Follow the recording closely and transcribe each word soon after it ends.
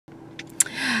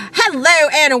Hello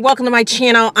and welcome to my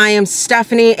channel. I am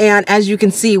Stephanie, and as you can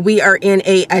see, we are in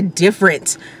a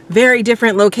very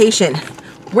different location.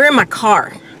 We're in my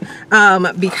car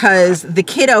because the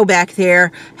kiddo back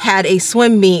there had a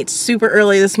swim meet super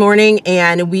early this morning,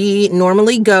 and we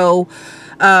normally go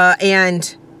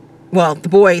well, the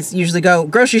boys usually go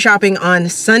grocery shopping on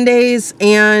Sundays,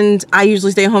 and I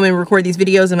usually stay home and record these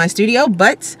videos in my studio,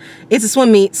 but it's a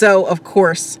swim meet, so of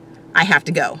course I have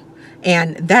to go.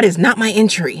 And that is not my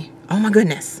entry. Oh my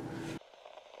goodness.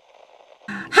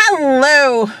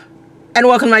 Hello and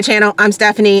welcome to my channel. I'm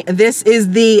Stephanie. This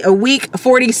is the week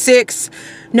 46,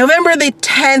 November the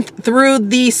 10th through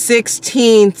the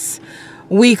 16th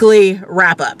weekly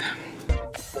wrap up.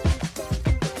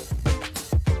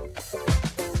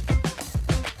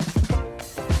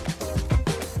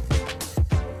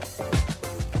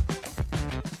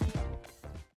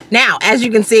 Now, as you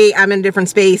can see, I'm in a different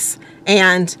space,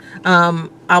 and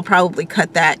I'll probably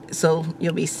cut that so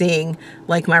you'll be seeing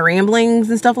like my ramblings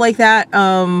and stuff like that.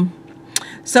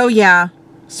 So yeah,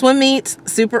 swim meets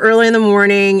super early in the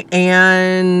morning,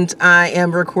 and I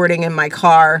am recording in my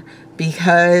car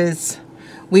because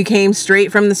we came straight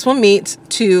from the swim meet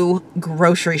to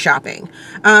grocery shopping.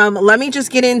 Let me just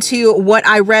get into what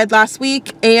I read last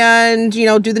week and, you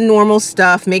know, do the normal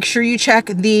stuff. Make sure you check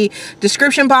the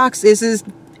description box. This is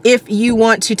if you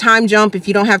want to time jump, if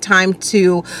you don't have time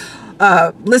to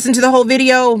listen to the whole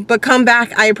video, but come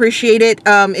back. I appreciate it.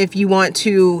 If you want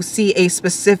to see a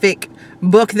specific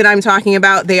book that I'm talking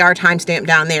about, they are timestamped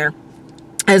down there,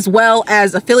 as well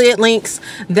as affiliate links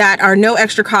that are no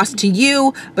extra cost to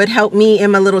you, but help me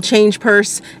in my little change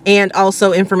purse, and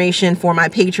also information for my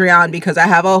Patreon, because I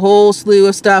have a whole slew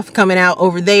of stuff coming out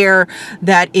over there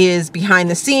that is behind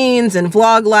the scenes and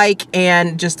vlog-like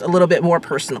and just a little bit more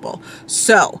personable.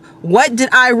 So what did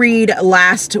I read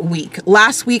last week?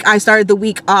 Last week, I started the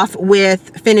week off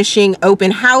with finishing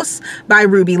Open House by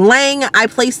Ruby Lang. I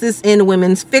placed this in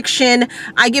women's fiction.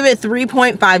 I give it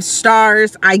 3.5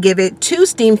 stars. I give it 2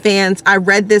 Steam fans. I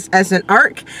read this as an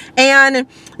arc, and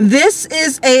this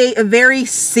is a very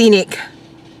scenic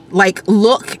like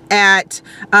look at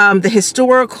the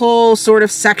historical sort of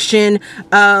section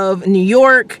of New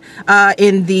York,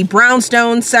 in the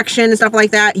brownstone section and stuff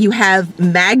like that. You have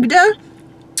Magda,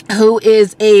 who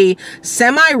is a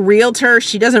semi-realtor.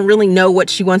 She doesn't really know what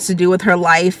she wants to do with her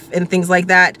life and things like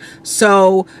that.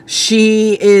 So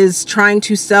she is trying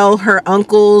to sell her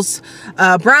uncle's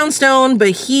brownstone, but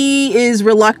he is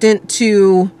reluctant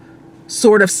to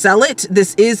sort of sell it.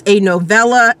 This is a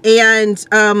novella. And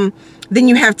then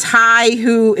you have Ty,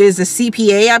 who is a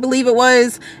CPA, I believe it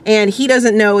was, and he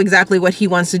doesn't know exactly what he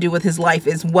wants to do with his life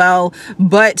as well,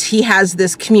 but he has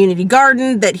this community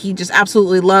garden that he just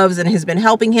absolutely loves and has been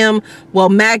helping him. Well,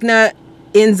 Magna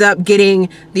ends up getting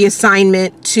the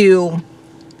assignment to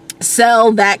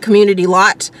sell that community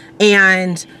lot,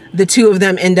 and the two of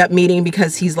them end up meeting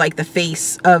because he's like the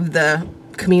face of the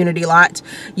community lot.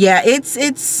 Yeah,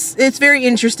 it's very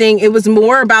interesting. It was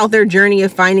more about their journey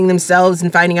of finding themselves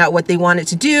and finding out what they wanted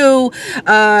to do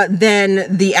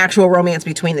than the actual romance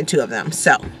between the two of them.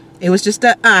 So it was just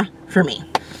a for me.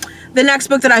 The next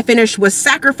book that I finished was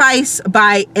Sacrifice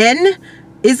by N.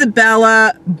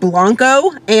 Isabella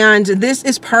Blanco, and this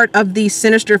is part of the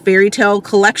Sinister Fairy Tale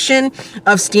collection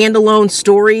of standalone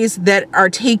stories that are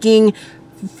taking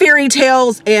fairy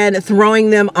tales and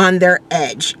throwing them on their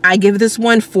edge. I give this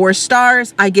one 4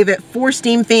 stars. I give it 4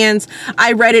 Steam fans.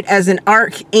 I read it as an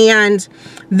arc, and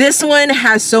this one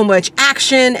has so much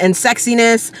action and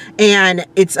sexiness, and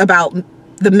it's about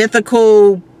the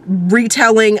mythical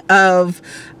retelling of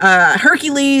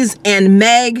Hercules and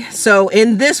Meg. So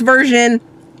in this version,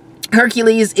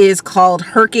 Hercules is called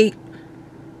Hercules?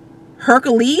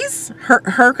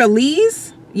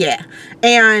 Yeah,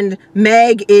 and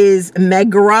Meg is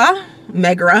Megara,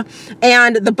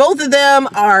 and the both of them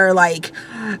are like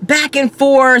back and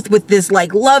forth with this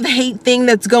like love-hate thing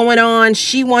that's going on.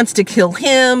 She wants to kill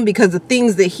him because of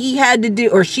things that he had to do,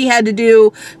 or she had to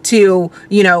do to,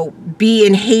 you know, be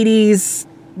in Hades'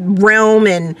 realm,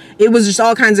 and it was just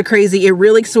all kinds of crazy. It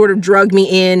really sort of drugged me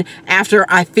in after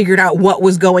I figured out what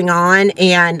was going on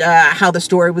and how the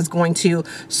story was going to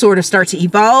sort of start to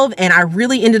evolve, and I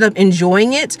really ended up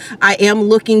enjoying it. I am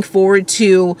looking forward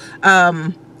to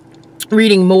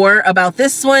reading more about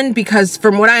this one, because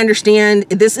from what I understand,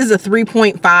 this is a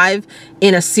 3.5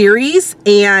 in a series,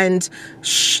 and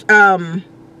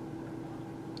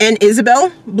and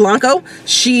Isabel Blanco.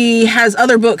 She has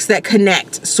other books that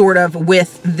connect sort of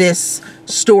with this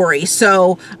story.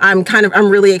 So I'm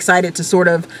really excited to sort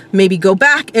of maybe go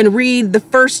back and read the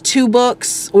first 2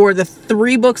 books or the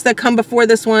 3 books that come before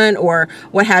this one or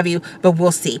what have you, but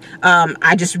we'll see.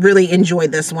 I just really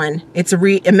enjoyed this one. It's a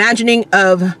reimagining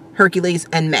of Hercules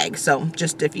and Meg. So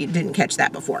just if you didn't catch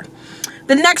that before.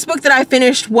 The next book that I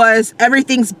finished was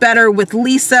Everything's Better with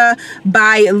Lisa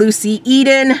by Lucy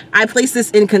Eden. I place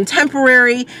this in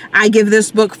contemporary. I give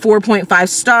this book 4.5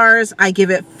 stars. I give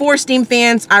it 4 Steam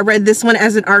fans. I read this one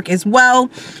as an ARC as well.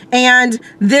 And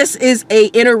this is a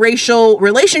interracial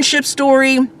relationship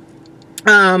story.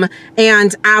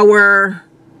 And our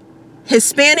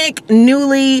Hispanic,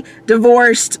 newly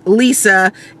divorced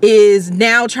Lisa is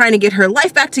now trying to get her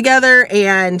life back together,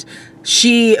 and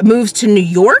she moves to New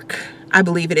York. I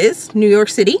believe it is New York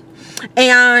City,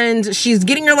 and she's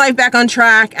getting her life back on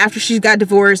track after she's got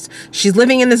divorced. She's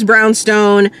living in this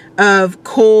brownstone of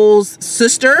Cole's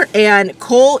sister, and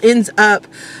Cole ends up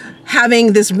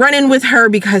having this run-in with her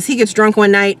because he gets drunk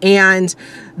one night and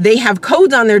they have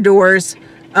codes on their doors.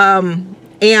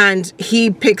 And he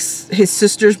picks his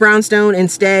sister's brownstone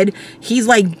instead. He's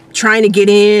like trying to get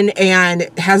in and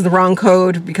has the wrong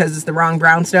code because it's the wrong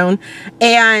brownstone.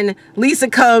 And Lisa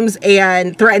comes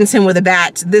and threatens him with a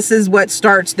bat. This is what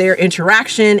starts their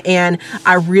interaction, and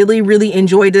I really, really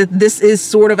enjoyed it. This is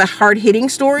sort of a hard-hitting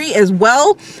story as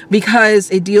well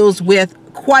because it deals with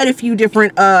quite a few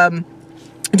different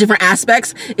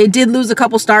aspects. It did lose a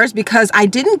couple stars because I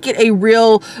didn't get a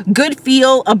real good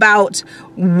feel about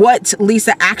what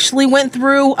Lisa actually went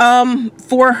through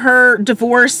for her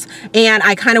divorce, and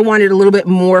I kind of wanted a little bit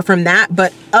more from that.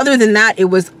 But other than that, it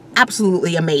was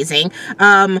absolutely amazing.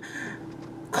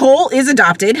 Cole is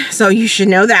adopted, so you should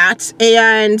know that,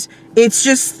 and it's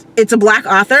a Black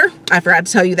author. I forgot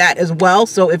to tell you that as well.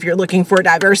 So if you're looking for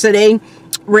diversity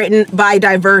written by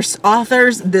diverse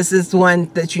authors, this is one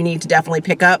that you need to definitely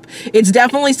pick up. It's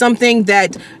definitely something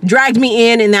that dragged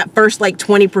me in that first like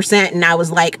 20%, and I was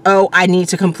like, oh, I need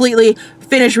to completely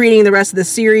finish reading the rest of the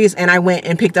series, and I went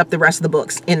and picked up the rest of the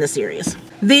books in the series.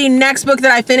 The next book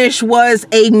that I finished was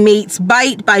A Mate's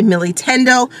Bite by Millie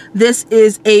Tyndall. This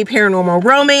is a paranormal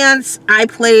romance.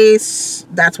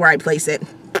 That's where I place it.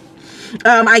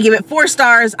 I give it 4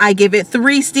 stars. I give it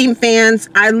 3 Steam fans.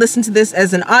 I listened to this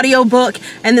as an audiobook,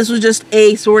 and this was just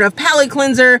a sort of palate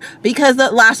cleanser because the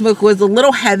last book was a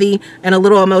little heavy and a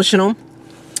little emotional.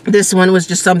 This one was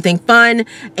just something fun,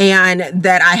 and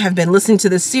that I have been listening to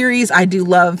this series. I do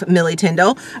love Millie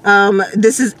Tyndall.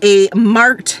 This is a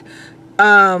marked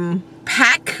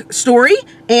pack story,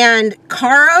 and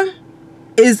Kara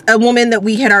is a woman that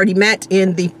we had already met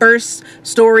in the first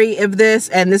story of this,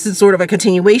 and this is sort of a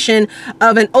continuation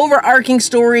of an overarching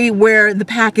story where the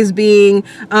pack is being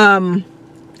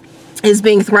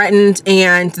threatened,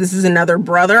 and this is another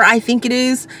brother, I think it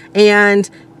is, and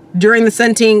during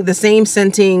the same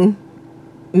scenting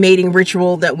mating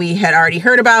ritual that we had already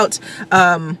heard about,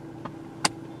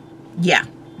 yeah,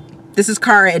 this is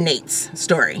Kara and Nate's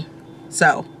story.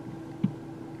 So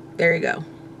there you go.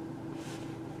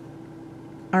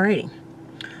 Alrighty,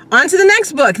 on to the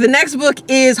next book. The next book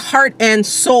is Heart and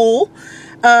Soul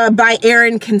by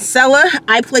Erin Kinsella.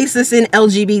 I place this in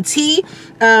LGBT.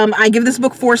 I give this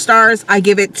book 4 stars. I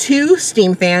give it 2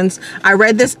 Steam fans. I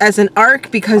read this as an ARC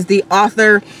because the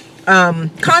author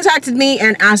contacted me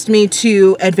and asked me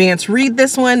to advance read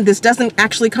this one. This doesn't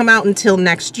actually come out until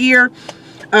next year.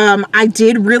 I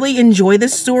did really enjoy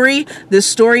this story. This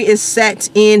story is set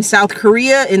in South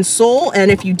Korea, in Seoul, and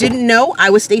if you didn't know, I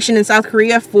was stationed in South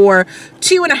Korea for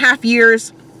 2.5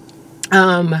 years,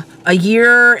 a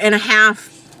year and a half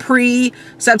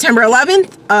pre-September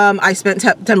 11th. I spent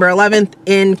September 11th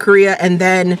in Korea, and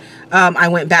then I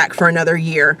went back for another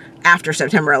year after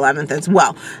September 11th as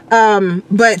well.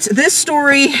 But this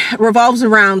story revolves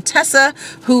around Tessa,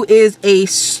 who is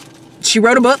she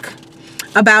wrote a book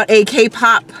about a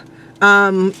K-pop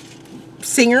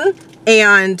singer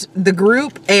and the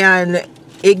group, and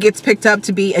it gets picked up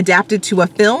to be adapted to a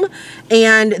film,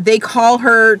 and they call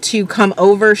her to come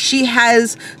over. She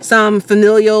has some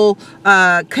familial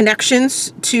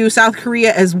connections to South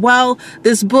Korea as well.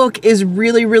 This book is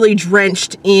really, really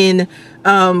drenched in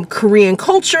Korean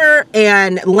culture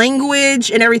and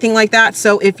language and everything like that.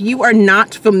 So if you are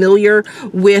not familiar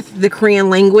with the Korean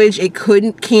language, it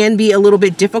can be a little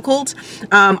bit difficult.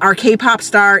 Our K-pop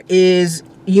star is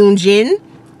Yoonjin,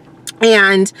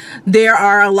 and there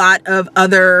are a lot of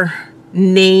other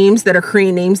names that are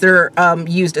Korean names that are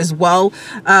used as well.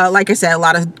 Like I said, a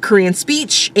lot of Korean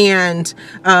speech and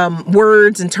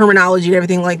words and terminology and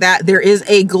everything like that. There is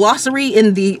a glossary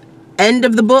in the end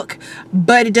of the book,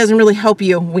 but it doesn't really help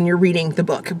you when you're reading the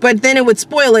book. But then it would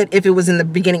spoil it if it was in the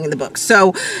beginning of the book.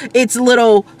 So it's a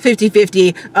little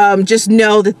 50-50. Just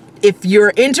know that if you're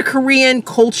into Korean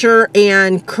culture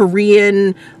and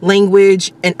Korean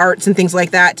language and arts and things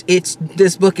like that,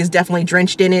 this book is definitely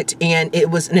drenched in it, and it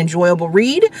was an enjoyable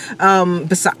read.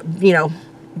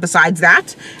 Besides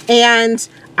that, and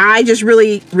I just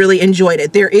really, really enjoyed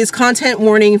it. There is content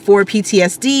warning for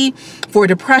PTSD, for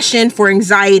depression, for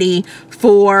anxiety,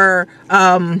 for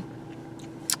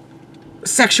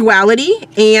sexuality,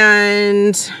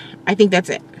 and I think that's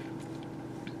it.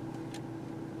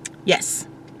 Yes.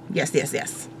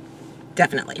 Yes.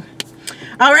 Definitely.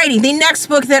 Alrighty, the next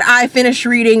book that I finished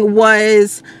reading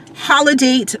was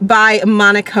Holiday by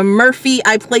Monica Murphy.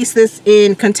 I place this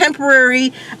in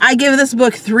contemporary. I give this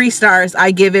book 3 stars.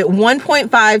 I give it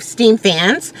 1.5 Steam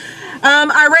fans.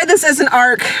 I read this as an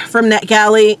ARC from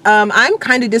NetGalley. I'm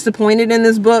kind of disappointed in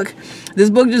this book. This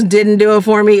book just didn't do it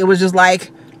for me. It was just like,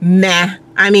 meh.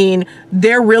 I mean,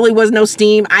 there really was no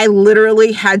Steam. I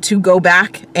literally had to go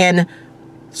back and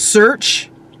search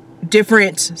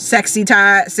different sexy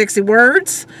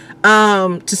words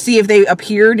to see if they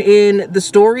appeared in the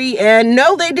story, and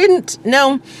no, they didn't.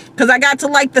 No, because I got to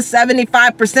like the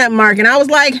 75% mark, and I was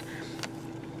like,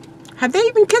 have they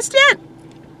even kissed yet?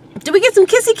 Did we get some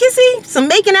kissy, some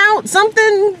making out,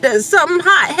 something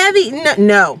hot, heavy?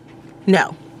 No.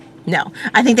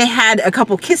 I think they had a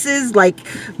couple kisses, like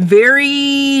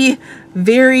very,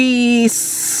 very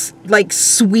like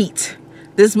sweet.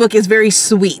 This book is very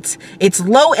sweet. It's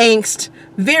low angst,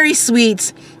 very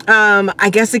sweet. I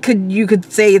guess you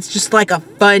could say it's just like a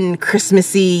fun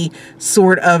Christmassy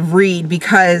sort of read,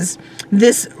 because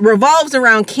this revolves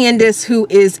around Candace, who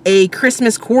is a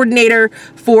Christmas coordinator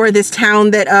for this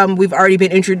town that we've already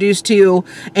been introduced to.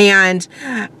 And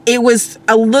it was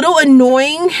a little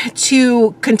annoying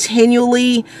to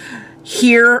continually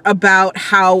hear about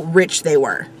how rich they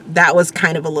were. That was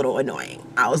kind of a little annoying.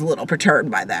 I was a little perturbed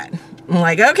by that. I'm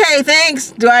like, okay,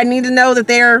 thanks. Do I need to know that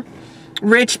they're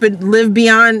rich but live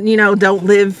beyond, don't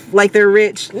live like they're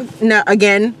rich? No,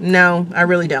 again, no, I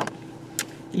really don't.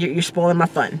 You're spoiling my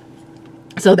fun.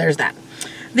 So there's that.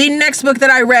 The next book that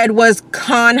I read was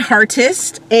Con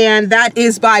Artist, and that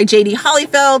is by J.D.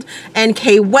 Hollyfeld and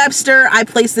Kay Webster. I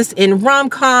place this in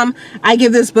rom-com. I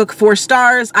give this book 4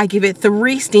 stars. I give it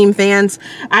 3 Steam fans.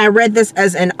 I read this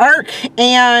as an ARC,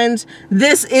 and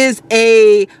this is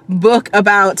a book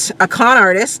about a con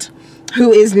artist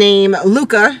who is named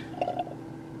Luca.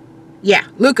 Yeah,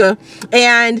 Luca.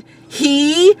 And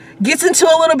he gets into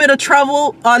a little bit of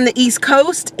trouble on the East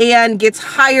Coast and gets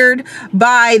hired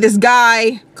by this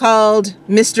guy called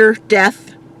Mr.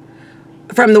 Death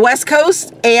from the West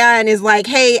Coast, and is like,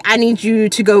 hey, I need you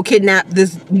to go kidnap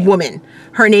this woman.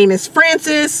 Her name is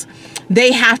Frances.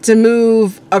 They have to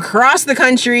move across the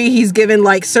country. He's given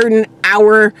like certain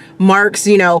hour marks,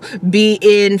 be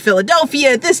in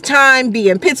Philadelphia at this time, be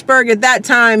in Pittsburgh at that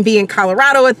time, be in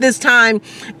Colorado at this time.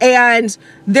 And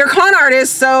they're con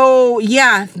artists, so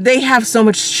yeah, they have so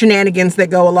much shenanigans that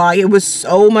go along. It was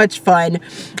so much fun.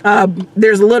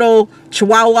 There's a little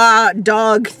Chihuahua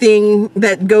dog thing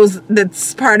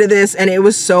that's part of this, and it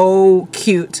was so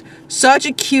cute. Such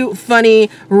a cute, funny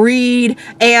read,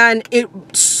 and it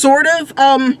sort of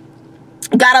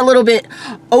got a little bit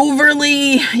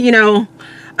overly,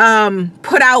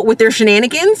 put out with their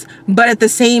shenanigans, but at the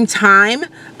same time,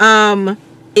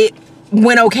 it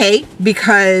went okay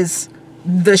because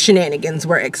the shenanigans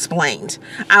were explained.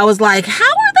 I was like, how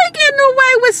are they getting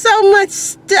away with so much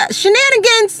stuff?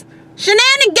 Shenanigans.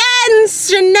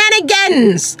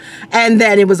 And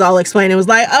then it was all explained. It was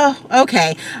like, oh,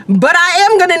 okay. But I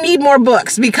am gonna need more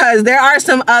books, because there are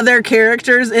some other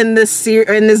characters in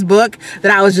this book that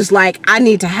I was just like, I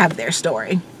need to have their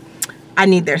story. I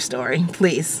need their story.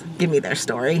 Please give me their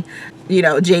story.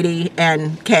 JD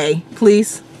and Kay,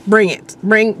 please bring it.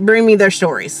 Bring me their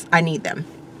stories. I need them.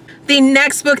 The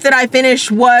next book that I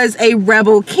finished was A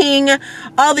Rebel King,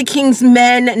 All the King's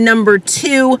Men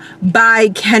 #2 by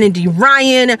Kennedy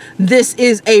Ryan. This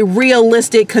is a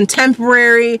realistic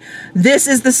contemporary. This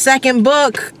is the 2nd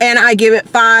book, and I give it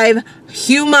 5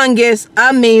 humongous,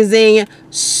 amazing,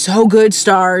 so good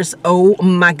stars. Oh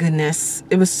my goodness.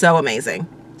 It was so amazing.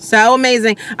 So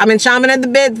amazing. I've been chomping at the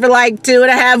bit for like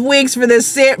 2.5 weeks for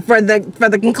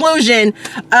the conclusion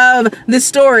of this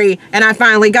story, and I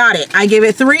finally got it. I give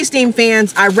it 3 Steam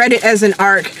fans. I read it as an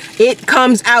ARC. It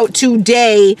comes out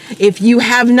today. If you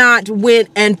have not went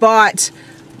and bought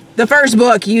the first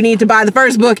book. You need to buy the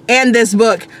first book and this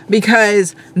book,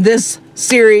 because this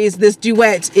series, this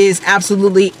duet, is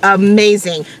absolutely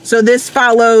amazing. So this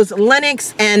follows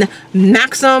Lennox and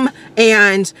Maxim,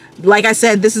 and like I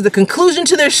said, this is the conclusion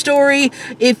to their story.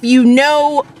 If you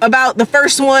know about the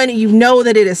first one, you know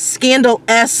that it is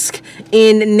scandal-esque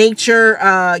in nature.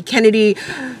 Kennedy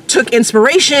took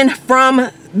inspiration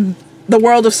from the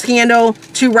world of Scandal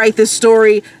to write this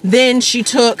story. Then she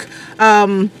took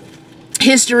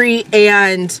history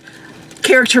and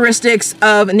characteristics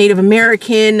of Native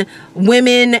American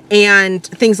women and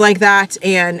things like that,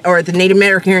 or the Native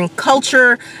American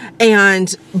culture,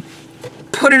 and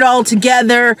put it all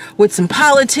together with some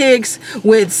politics,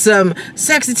 with some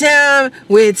sexism,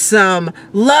 with some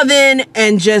loving,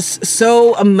 and just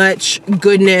so much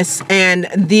goodness. And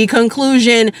the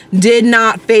conclusion did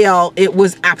not fail. It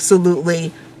was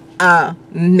absolutely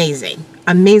amazing.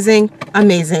 Amazing,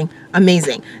 amazing,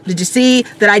 amazing. Did you see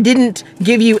that I didn't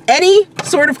give you any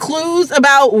sort of clues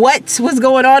about what was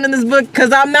going on in this book?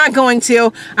 Because I'm not going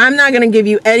to. I'm not going to give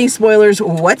you any spoilers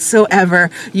whatsoever.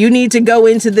 You need to go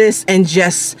into this and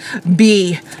just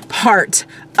be part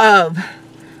of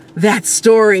that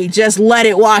story. Just let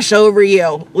it wash over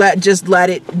you. Just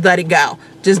let it go.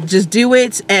 Just do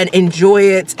it and enjoy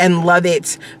it and love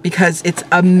it, because it's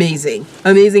amazing.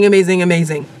 Amazing, amazing,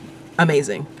 amazing.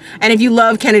 Amazing. And if you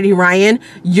love Kennedy Ryan,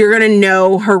 you're gonna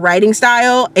know her writing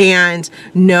style and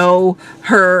know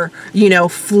her, you know,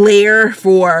 flair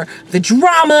for the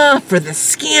drama, for the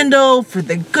scandal, for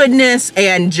the goodness,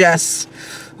 and just,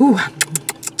 ooh,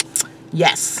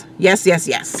 yes, yes, yes,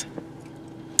 yes.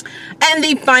 And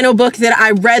the final book that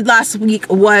I read last week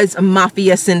was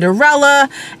Mafia Cinderella,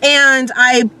 and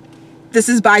this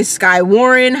is by Skye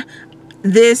Warren.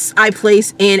 This I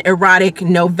place in erotic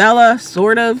novella,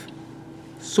 sort of.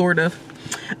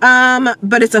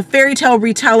 But it's a fairy tale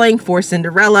retelling for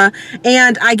Cinderella,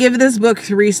 and I give this book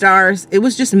 3 stars. It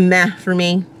was just meh for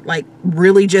me, like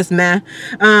really just meh.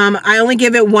 I only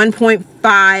give it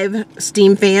 1.5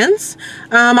 Steam fans.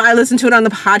 I listened to it on the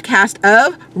podcast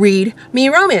of Read Me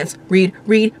Romance. Read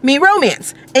Me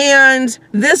Romance. And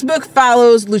this book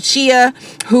follows Lucia,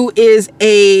 who is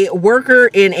a worker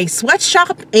in a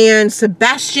sweatshop, and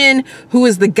Sebastian, who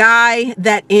is the guy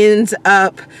that ends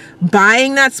up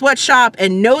buying that sweatshop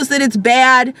and knows that it's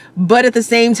bad, but at the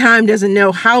same time doesn't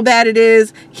know how bad it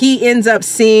is. He ends up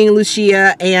seeing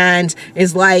Lucia and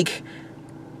is like,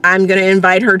 I'm gonna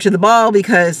invite her to the ball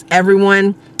because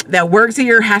everyone that works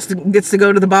here gets to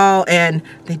go to the ball, and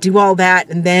they do all that,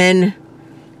 and then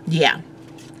yeah,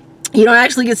 you don't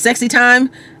actually get sexy time,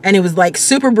 and it was like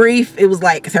super brief. It was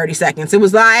like 30 seconds. It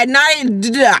was like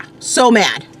so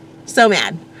mad,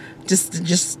 just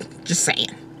saying.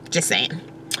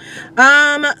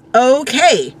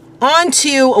 Okay, on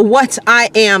to what I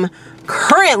am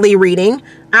currently reading.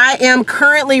 I am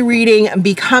currently reading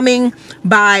Becoming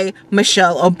by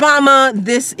Michelle Obama.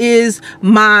 This is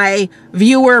my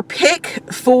viewer pick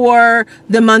for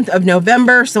the month of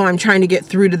November, so I'm trying to get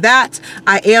through to that.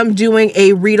 I am doing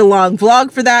a read-along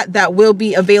vlog for that will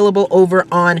be available over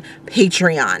on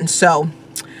Patreon. So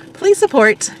please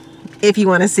support if you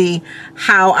want to see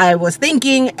how I was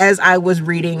thinking as I was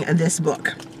reading this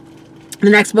book. The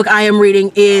next book I am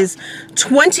reading is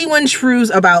 21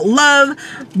 Truths About Love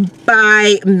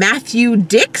by Matthew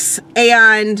Dix,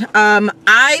 and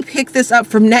I picked this up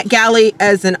from NetGalley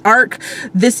as an ARC.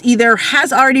 This either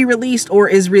has already released or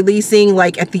is releasing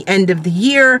like at the end of the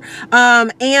year,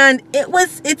 and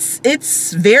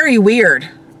it's very weird.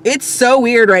 It's so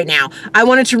weird right now. I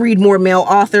wanted to read more male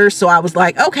authors, so I was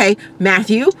like, okay,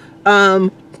 Matthew,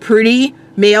 pretty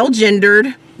male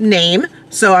gendered name,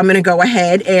 so I'm gonna go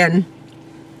ahead and,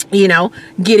 you know,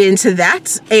 get into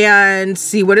that and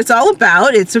see what it's all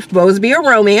about. It's supposed to be a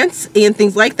romance and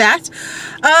things like that.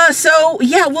 So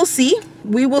yeah, we'll see.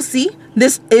 We will see.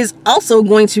 This is also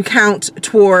going to count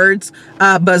towards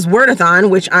buzzwordathon,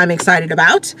 which I'm excited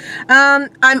about.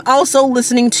 I'm also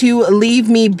listening to Leave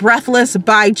Me Breathless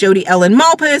by Jody Ellen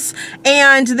Malpas,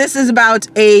 and this is about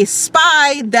a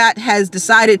spy that has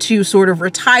decided to sort of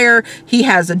retire. He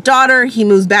has a daughter. He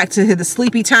moves back to the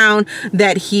sleepy town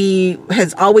that he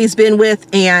has always been with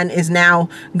and is now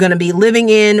going to be living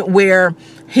in, where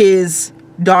his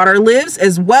daughter lives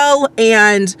as well,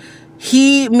 and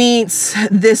he meets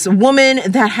this woman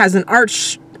that has an art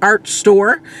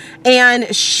store,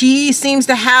 and she seems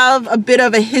to have a bit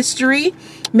of a history.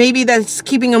 Maybe that's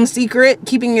keeping a secret.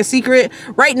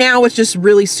 Right now, it's just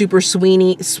really super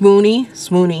swoony.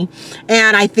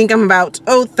 And I think I'm about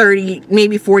 30,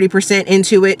 maybe 40%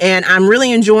 into it, and I'm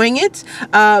really enjoying it.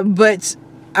 But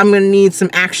I'm gonna need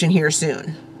some action here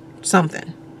soon.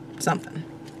 Something.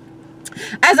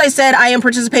 As I said, I am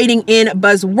participating in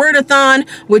buzzwordathon,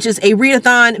 which is a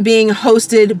readathon being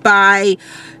hosted by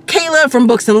Kayla from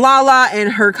Books and Lala,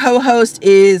 and her co-host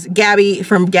is Gabby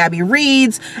from Gabby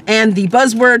Reads. And the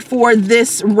buzzword for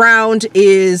this round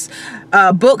is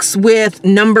books with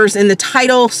numbers in the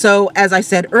title. So as I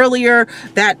said earlier,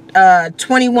 that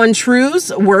 21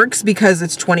 Truths works because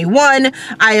it's 21.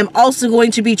 I am also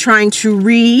going to be trying to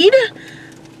read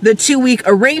The 2-Week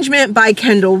Arrangement by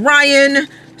Kendall Ryan,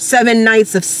 7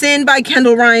 Nights of Sin by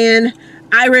Kendall Ryan,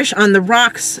 Irish on the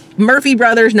Rocks, Murphy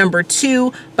Brothers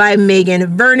 #2 by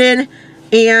Megan Vernon,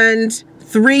 and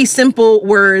 3 Simple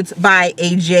Words by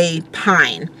AJ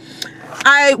Pine.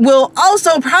 I will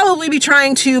also probably be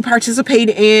trying to participate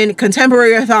in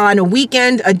Contemporaryathon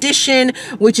Weekend Edition,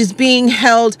 which is being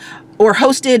held or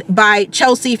hosted by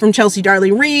Chelsea from Chelsea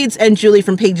Darling Reads and Julie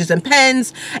from Pages and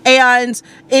Pens. And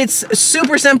it's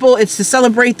super simple. It's to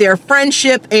celebrate their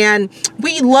friendship, and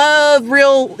we love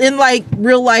real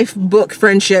life book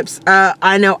friendships.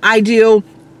 I know I do.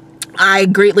 I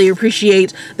greatly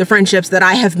appreciate the friendships that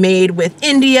I have made with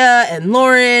India and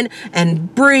Lauren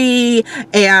and Bree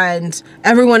and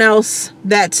everyone else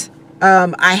that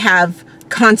I have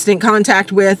constant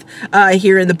contact with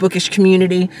here in the bookish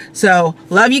community. So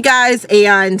love you guys,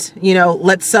 and you know,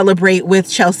 let's celebrate with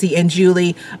Chelsea and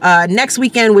Julie next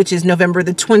weekend, which is November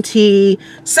the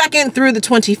 22nd through the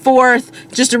 24th.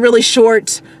 Just a really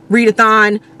short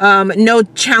readathon, no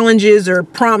challenges or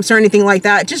prompts or anything like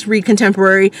that. Just read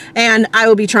contemporary, and I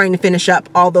will be trying to finish up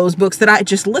all those books that I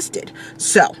just listed.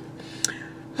 So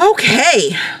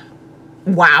okay,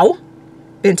 wow,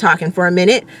 been talking for a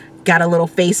minute. Got a little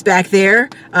face back there.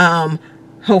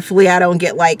 Hopefully I don't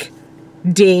get like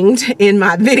dinged in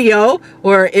my video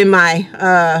or in my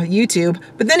YouTube.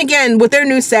 But then again, with their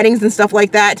new settings and stuff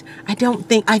like that, I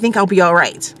think I'll be all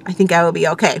right. I think I will be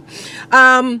okay.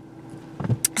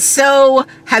 So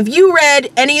have you read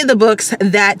any of the books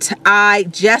that I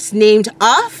just named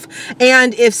off?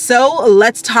 And if so,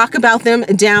 let's talk about them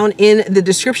down in the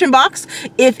description box.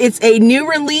 If it's a new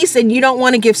release and you don't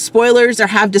want to give spoilers or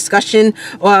have discussion,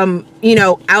 you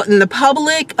know, out in the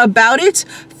public about it,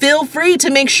 feel free to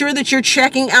make sure that you're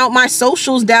checking out my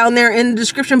socials down there in the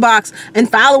description box and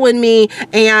following me,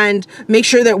 and make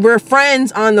sure that we're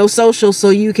friends on those socials so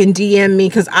you can DM me,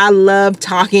 because I love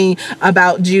talking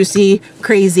about juicy,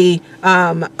 crazy,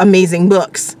 amazing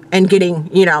books and getting,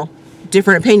 you know,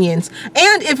 different opinions.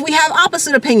 And if we have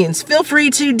opposite opinions, feel free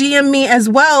to DM me as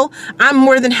well. I'm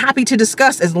more than happy to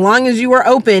discuss. As long as you are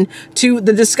open to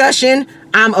the discussion,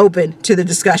 I'm open to the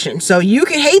discussion. So you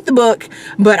can hate the book,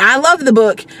 but I love the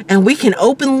book, and we can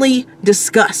openly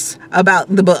discuss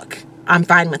about the book. I'm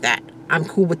fine with that. I'm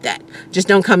cool with that. Just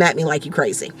don't come at me like you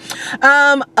crazy.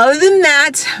 Other than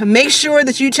that, make sure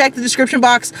that you check the description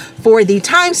box for the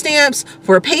timestamps,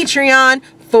 for Patreon,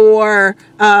 for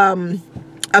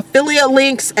affiliate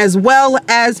links, as well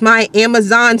as my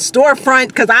Amazon storefront,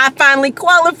 because I finally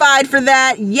qualified for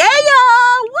that. Yeah,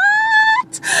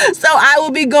 what? So I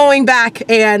will be going back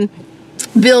and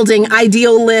building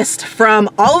ideal list from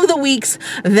all of the weeks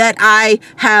that I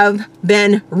have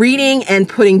been reading and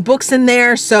putting books in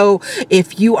there. So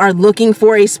if you are looking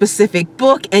for a specific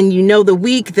book and you know the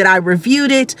week that I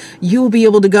reviewed it, you will be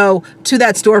able to go to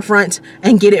that storefront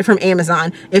and get it from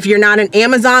Amazon. If you're not an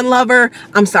Amazon lover,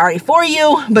 I'm sorry for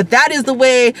you, but that is the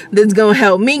way that's going to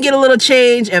help me get a little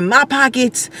change in my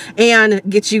pockets and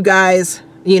get you guys,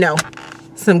 you know,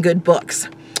 some good books.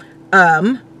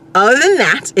 Other than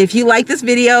that, if you like this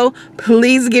video,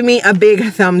 please give me a big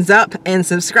thumbs up and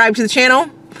subscribe to the channel.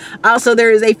 Also, there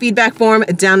is a feedback form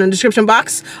down in the description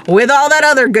box with all that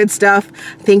other good stuff.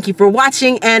 Thank you for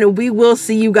watching, and we will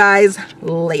see you guys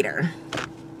later.